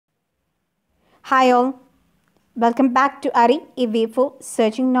Hi all, welcome back to Ari, a way for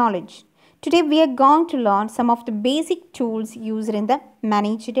searching knowledge. Today we are going to learn some of the basic tools used in the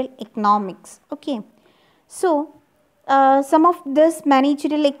managerial economics. Okay, so some of this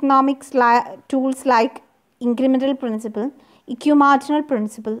managerial economics tools like incremental principle, EQ marginal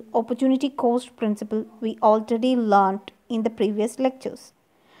principle, opportunity cost principle we already learned in the previous lectures.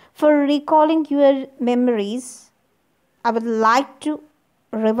 For recalling your memories, I would like to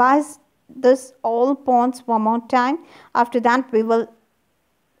revise this all points one more time. After that, we will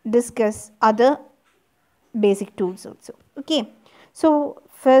discuss other basic tools also. Okay. So,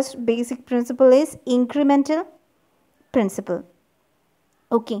 first basic principle is incremental principle.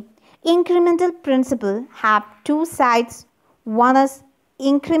 Okay. Incremental principle have two sides. One is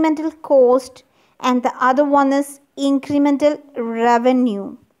incremental cost and the other one is incremental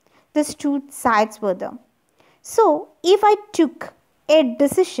revenue. These two sides were there. So, if I took a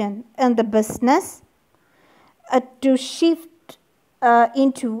decision in the business to shift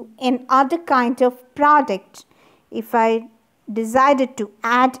into another kind of product, if I decided to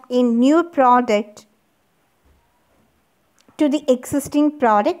add a new product to the existing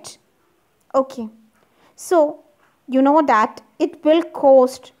product, okay, so you know that it will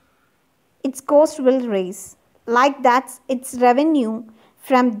cost, its cost will raise, like that its revenue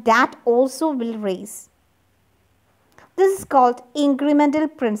from that also will raise. This is called incremental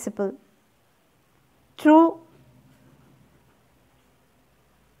principle. Through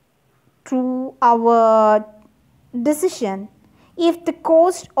our decision, if the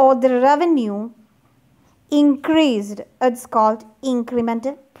cost or the revenue increased, it's called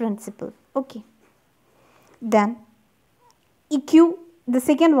incremental principle. Okay. Then EQ, the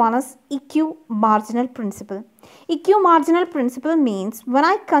second one is EQ marginal principle. EQ marginal principle means when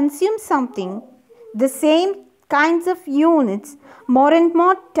I consume something, the same kinds of units more and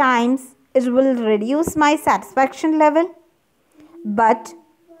more times, it will reduce my satisfaction level, but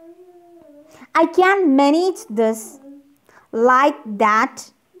I can manage this like that.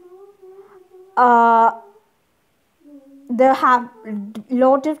 They have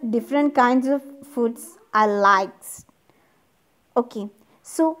lot of different kinds of foods I like. Okay,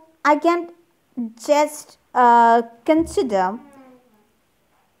 so I can just consider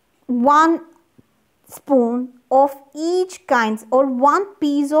one spoon of each kinds or one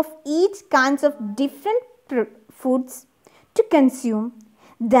piece of each kinds of different foods to consume,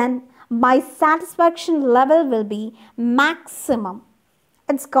 then my satisfaction level will be maximum.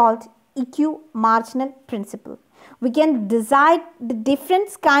 It's called EQ marginal principle. We can decide the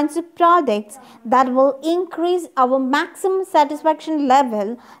different kinds of products that will increase our maximum satisfaction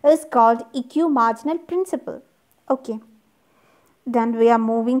level is called EQ marginal principle. Okay. Then we are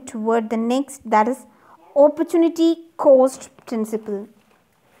moving toward the next, that is opportunity cost principle.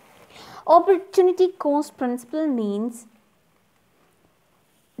 Opportunity cost principle means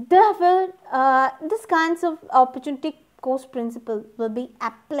this kinds of opportunity cost principle will be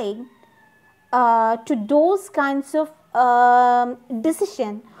applied to those kinds of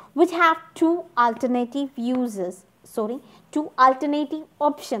decision which have two alternative two alternative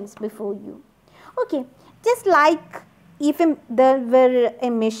options before you. Okay, just like if there were a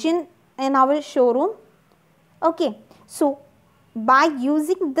machine in our showroom. Okay, so by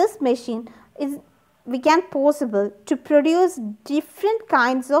using this machine we can possible to produce different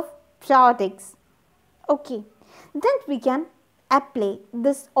kinds of products. Okay, then we can apply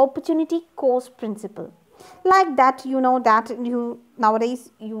this opportunity cost principle. Like that, you know that you nowadays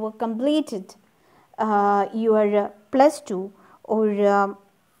you were completed your plus 2 or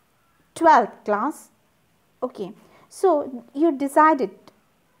 12th class. Okay, so you decided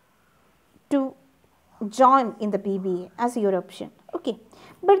to join in the BBA as your option. Okay,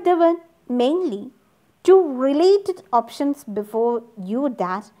 but there were mainly two related options before you,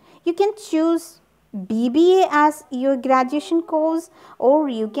 that you can choose BBA as your graduation course or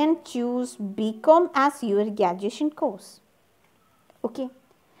you can choose BCom as your graduation course. Okay,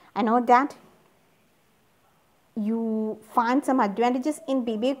 I know that you find some advantages in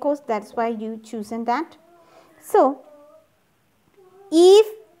BBA course, that's why you chosen that. So if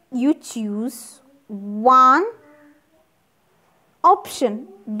you choose one option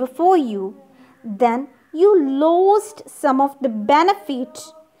before you, then you lost some of the benefit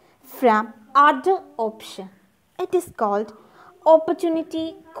from other option. It is called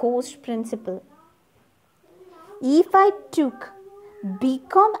opportunity cost principle. If I took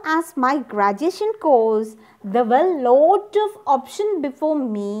BCom as my graduation course, there were lot of options before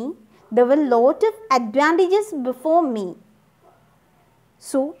me, there were lot of advantages before me.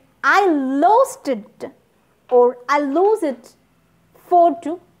 So I lost it or I lose it for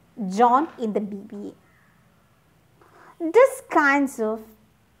to join in the BBA. This kinds of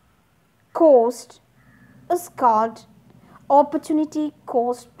cost is called opportunity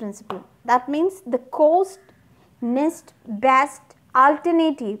cost principle. That means the cost next best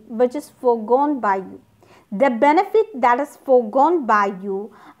alternative which is foregone by you. The benefit that is foregone by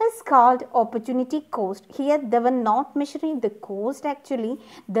you is called opportunity cost. Here they were not measuring the cost actually,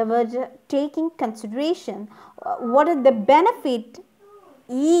 they were taking consideration what is the benefit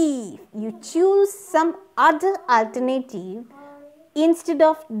if you choose some other alternative instead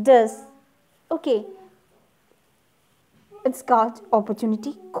of this. Okay, it's called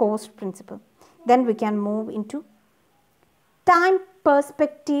opportunity cost principle. Then we can move into time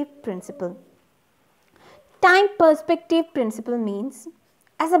perspective principle. Time perspective principle means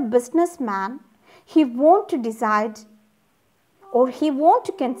as a businessman, he want to decide or he want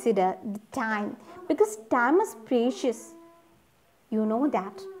to consider the time because time is precious. You know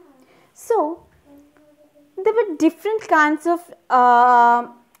that. So, there were different kinds of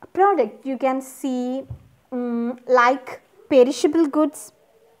product you can see like perishable goods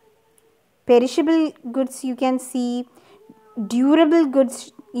you can see, durable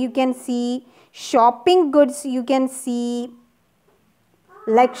goods you can see, shopping goods you can see,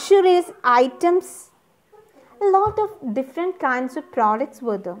 luxurious items, a lot of different kinds of products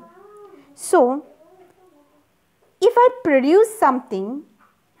were there. So, if I produce something,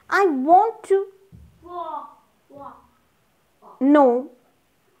 I want to know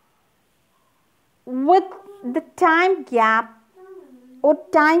with the time gap or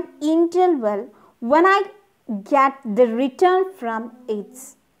time interval when I get the return from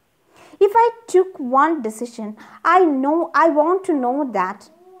it. If I took one decision, I want to know that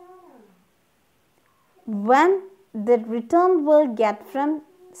when the return will get from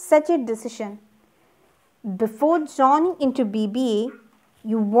such a decision. Before joining into BBA,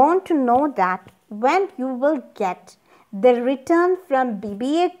 you want to know that when you will get the return from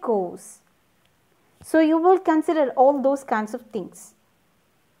BBA course. So you will consider all those kinds of things.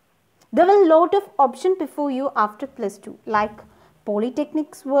 There were a lot of options before you after plus 2, like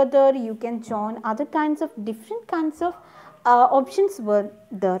polytechnics were there, you can join other kinds of different kinds of options were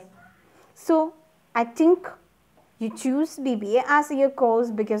there. So I think you choose BBA as your course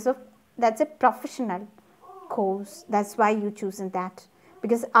because of that's a professional course. That's why you chosen that,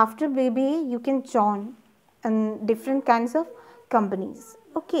 because after BBA you can join in different kinds of companies.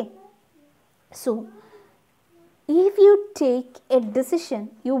 Okay. So, if you take a decision,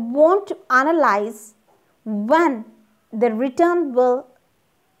 you want to analyze when the return will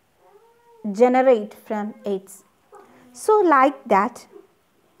generate from it. So, like that,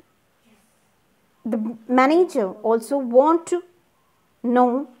 the manager also want to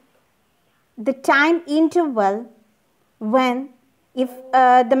know the time interval when if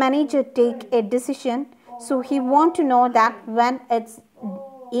the manager take a decision, so he want to know that when its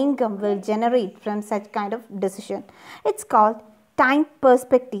income will generate from such kind of decision. It's called time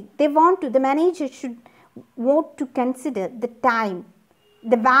perspective. The manager should want to consider the time,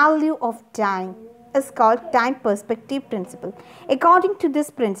 the value of time is called time perspective principle. According to this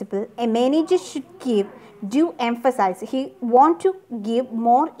principle, a manager should give due emphasis. He want to give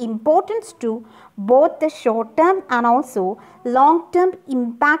more importance to both the short term and also long term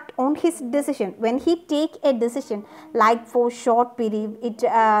impact on his decision. When he take a decision like for short period,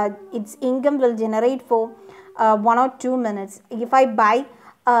 its income will generate for 1 or 2 minutes. If I buy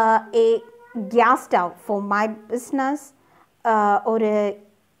a gas stove for my business or a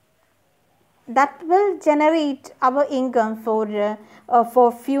that will generate our income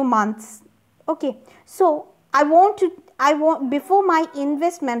for few months. Okay, so I want before my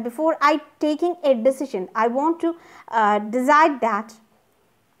investment, before I taking a decision, I want to decide that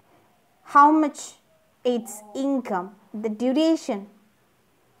how much its income, the duration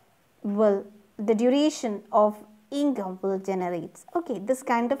of income will generate. Okay, this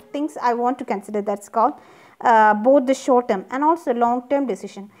kind of things I want to consider. That's called both the short term and also long term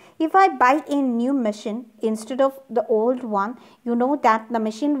decision. If I buy a new machine instead of the old one, you know that the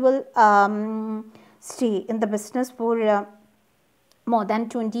machine will stay in the business for more than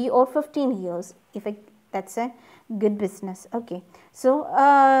 20 or 15 years. That's a good business. Okay, so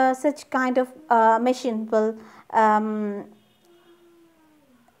such kind of machine will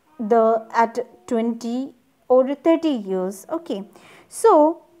at 20 or 30 years. Okay,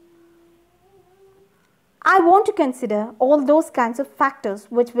 so I want to consider all those kinds of factors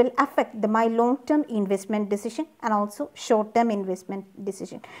which will affect my long-term investment decision and also short-term investment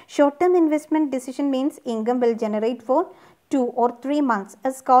decision. Short-term investment decision means income will generate for 2 or 3 months.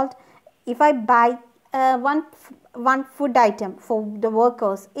 It's called, if I buy one one food item for the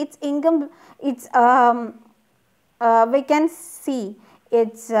workers, its income, it's we can see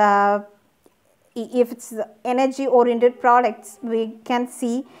it's if it's energy oriented products, we can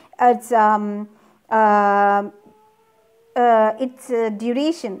see its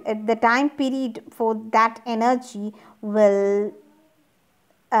duration, the time period for that energy will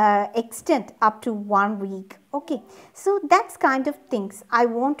extend up to 1 week. Okay, so that's kind of things I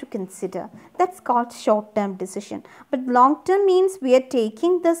want to consider. That's called short term decision. But long term means we are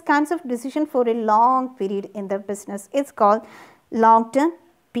taking this kinds of decision for a long period in the business. It's called long term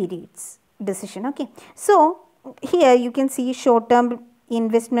periods decision. Okay, so here you can see short term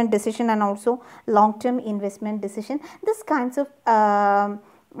investment decision and also long term investment decision. This kinds of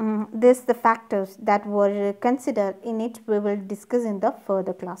this the factors that were considered in it, we will discuss in the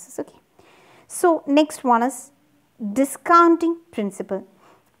further classes. Okay, so next one is discounting principle.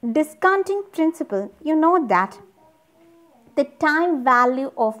 Discounting principle, you know that the time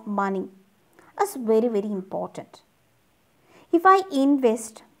value of money is very important. If I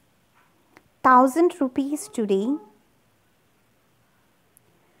invest 1000 rupees today,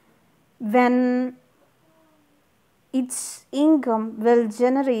 when its income will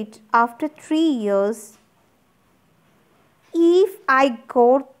generate after 3 years, if I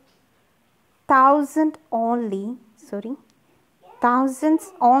got thousands only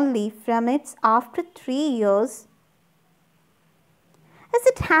from its after 3 years, does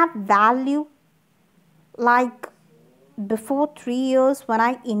it have value like before 3 years when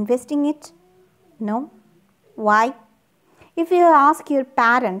I investing it? No. Why? If you ask your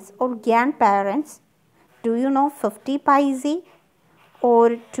parents or grandparents, do you know 50 paise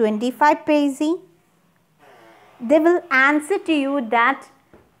or 25 paise? They will answer to you that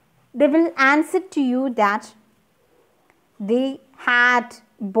they had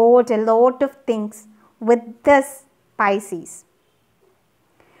bought a lot of things with this paises.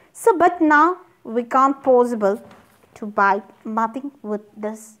 So, but now we can't possible to buy nothing with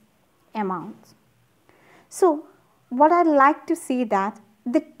this amount. So, what I like to see that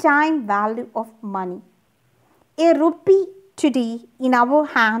the time value of money. A rupee today in our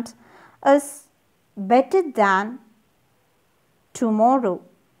hand is better than tomorrow.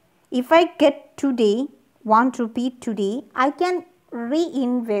 If I get today 1 rupee today, I can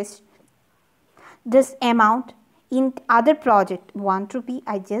reinvest this amount in other project. 1 rupee,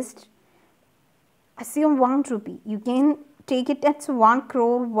 I just assume 1 rupee. You can take it as 1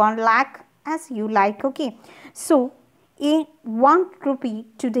 crore, 1 lakh as you like. Okay, so a 1 rupee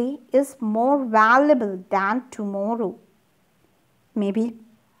today is more valuable than tomorrow. Maybe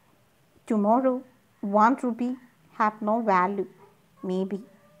tomorrow 1 rupee have no value. Maybe.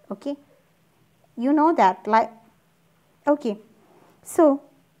 Okay. You know that. Like, okay. So,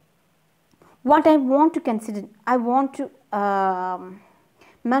 what I want to consider, I want to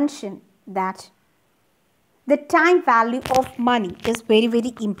mention that the time value of money is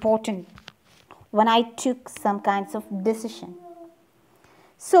very important when I took some kinds of decision.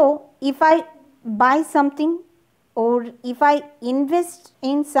 So, if I buy something or if I invest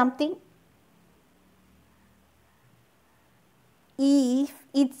in something, if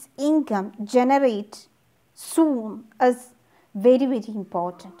its income generates soon is very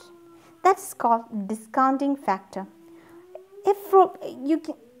important. That's called discounting factor. If you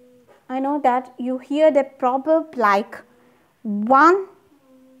can, I know that you hear the proverb like one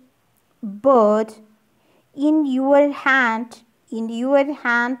bird in your hand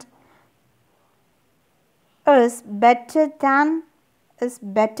is better than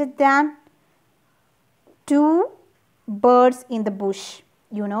 2 birds in the bush.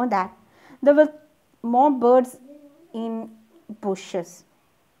 You know that there were more birds in bushes.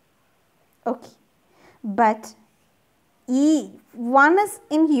 Okay, but if one is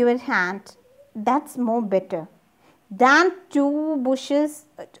in your hand, that's more better than 2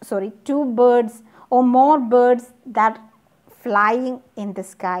 birds or more birds that flying in the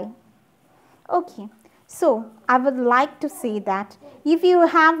sky. Okay, so I would like to say that if you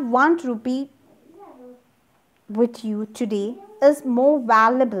have 1 rupee with you today is more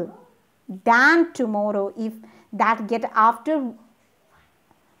valuable than tomorrow if that get after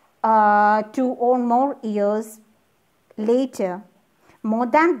 2 or more years later. More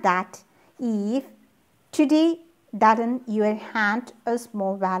than that, if today that in your hand is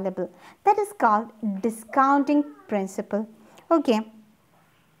more valuable. That is called discounting principle. Okay,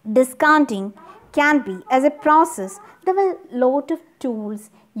 discounting can be as a process. There are a lot of tools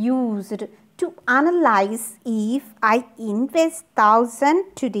used to analyze if I invest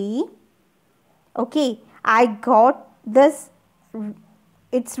 1000 today. Okay, I got this,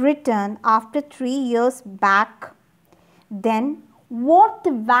 its return after 3 years back then what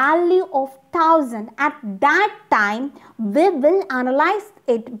the value of 1000 at that time, we will analyze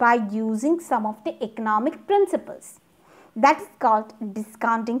it by using some of the economic principles. That is called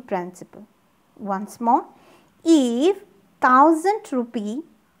discounting principle. Once more, if 1000 rupee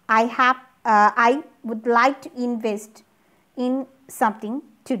I would like to invest in something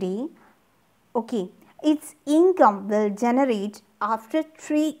today, okay, its income will generate after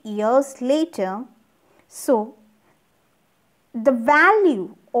 3 years later. So the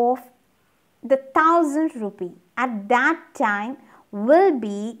value of the 1000 rupee at that time will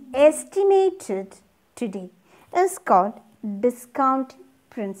be estimated today, is called discount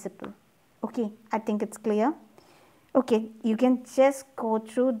principle. Okay, I think it's clear. Okay, you can just go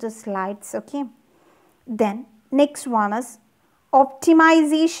through the slides. Okay, then next one is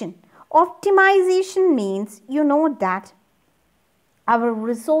optimization. Optimization means, you know, that our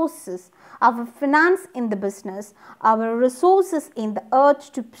resources, our finance in the business, our resources in the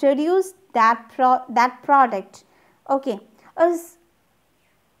earth to produce that product, okay, is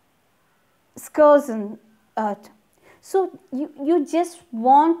scarce in earth. So you just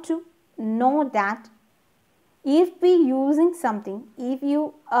want to know that if we using something, if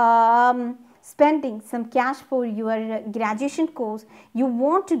you spending some cash for your graduation course, you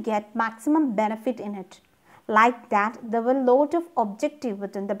want to get maximum benefit in it. Like that, there were a lot of objective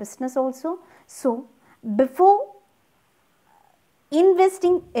within the business also. So before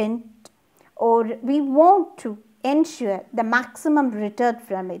investing in, or we want to ensure the maximum return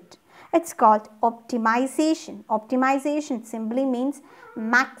from it, it's called optimization. Optimization simply means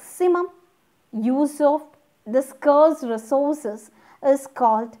maximum use of the scarce resources is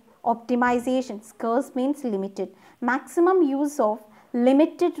called optimization. Scarce means limited. Maximum use of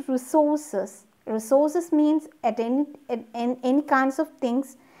limited resources. Resources means at any kinds of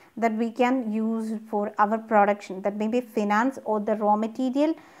things that we can use for our production. That may be finance or the raw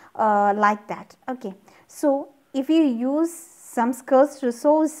material, like that. Okay. So if you use some scarce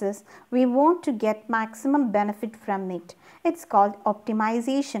resources, we want to get maximum benefit from it. It's called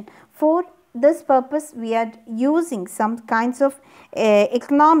optimization. For this purpose, we are using some kinds of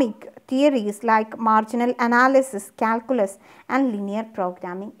economic theories like marginal analysis, calculus, and linear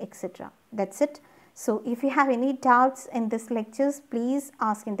programming, etc. That's it. So if you have any doubts in this lectures, please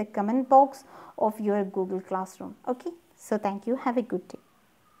ask in the comment box of your Google Classroom. Okay. So thank you. Have a good day.